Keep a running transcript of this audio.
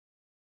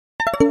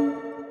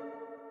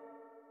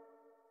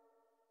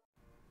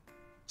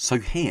So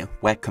here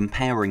we're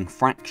comparing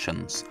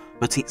fractions,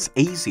 but it's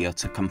easier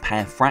to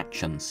compare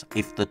fractions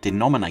if the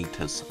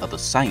denominators are the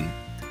same,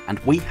 and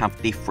we have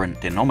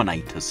different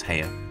denominators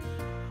here.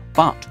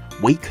 But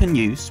we can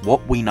use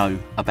what we know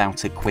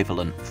about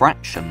equivalent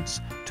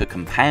fractions to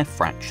compare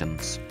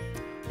fractions.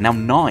 Now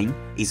 9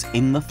 is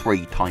in the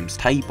 3 times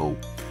table,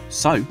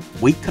 so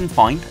we can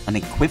find an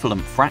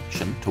equivalent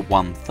fraction to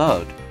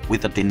 1/3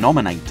 with a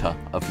denominator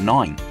of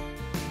 9.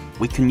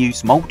 We can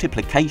use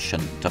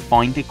multiplication to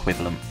find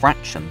equivalent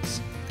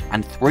fractions,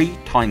 and 3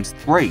 times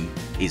 3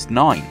 is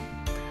 9.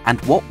 And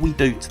what we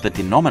do to the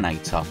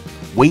denominator,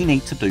 we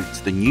need to do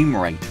to the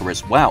numerator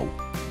as well.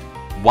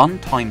 1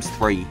 times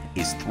 3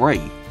 is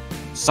 3,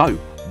 so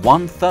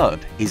 1/3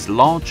 is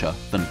larger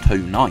than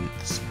 2/9,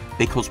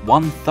 because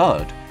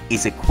 1/3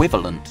 is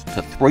equivalent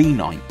to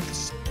 3/9.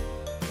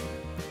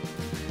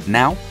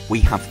 Now we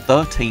have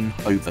 13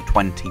 over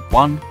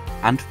 21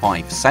 and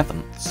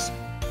 5/7.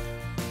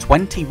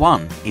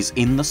 21 is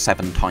in the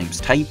 7 times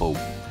table,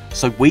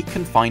 so we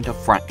can find a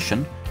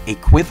fraction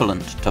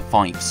equivalent to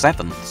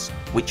 5/7,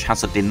 which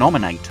has a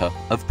denominator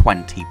of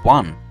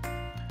 21.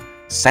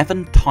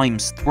 7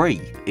 times 3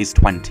 is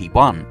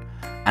 21,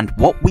 and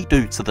what we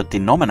do to the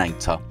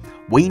denominator,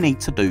 we need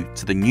to do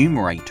to the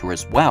numerator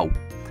as well,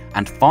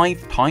 and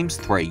 5 times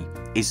 3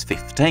 is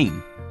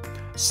 15.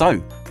 So,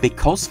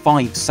 because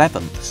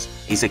 5/7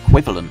 is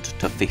equivalent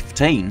to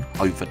 15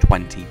 over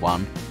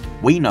 21,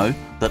 we know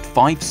that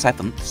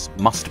 5/7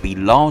 must be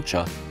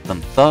larger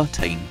than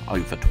 13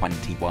 over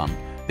 21,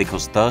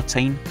 because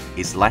 13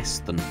 is less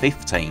than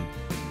 15.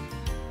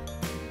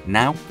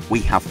 Now we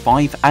have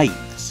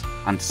 5/8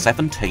 and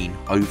 17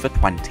 over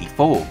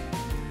 24.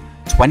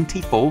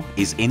 24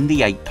 is in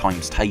the 8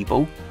 times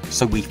table,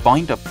 so we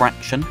find a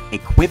fraction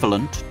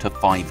equivalent to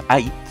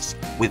 5/8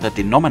 with a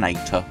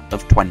denominator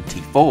of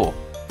 24.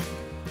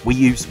 We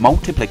use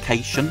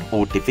multiplication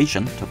or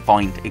division to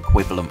find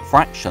equivalent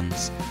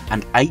fractions,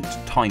 and 8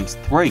 times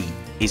 3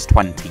 is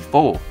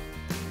 24.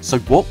 So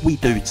what we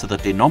do to the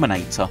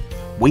denominator,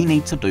 we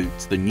need to do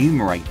to the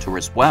numerator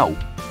as well,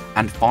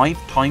 and 5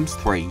 times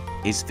 3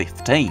 is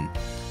 15.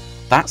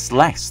 That's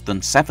less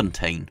than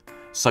 17,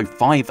 so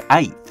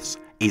 5/8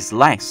 is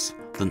less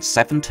than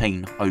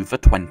 17 over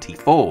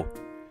 24.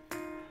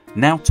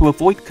 Now to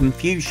avoid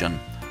confusion,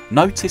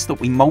 notice that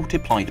we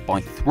multiplied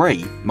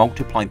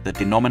the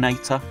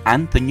denominator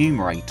and the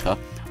numerator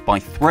by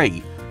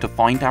 3 to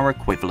find our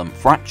equivalent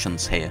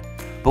fractions here,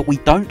 but we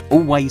don't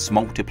always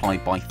multiply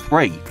by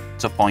 3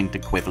 to find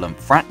equivalent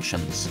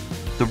fractions.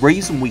 The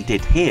reason we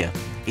did here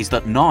is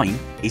that 9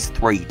 is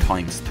 3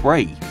 times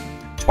 3,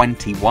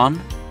 21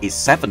 is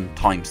 7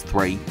 times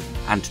 3,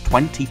 and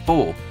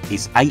 24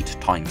 is 8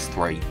 times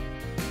 3.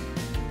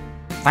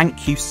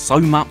 Thank you so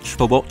much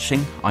for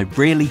watching. I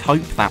really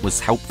hope that was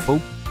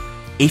helpful.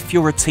 If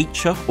you're a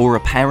teacher or a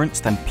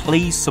parent, then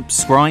please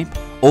subscribe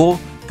or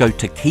go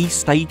to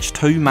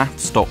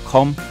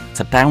keystage2maths.com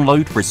to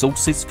download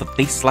resources for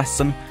this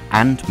lesson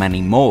and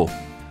many more.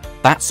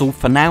 That's all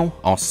for now.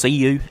 I'll see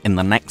you in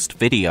the next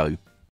video.